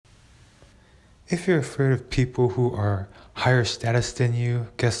If you're afraid of people who are higher status than you,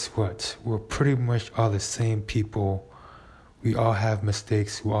 guess what? We're pretty much all the same people. We all have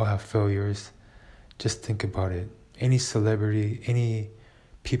mistakes, we all have failures. Just think about it. Any celebrity, any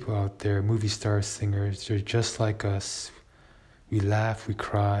people out there, movie stars, singers, they're just like us. We laugh, we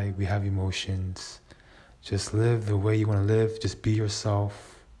cry, we have emotions. Just live the way you want to live, just be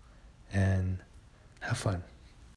yourself and have fun.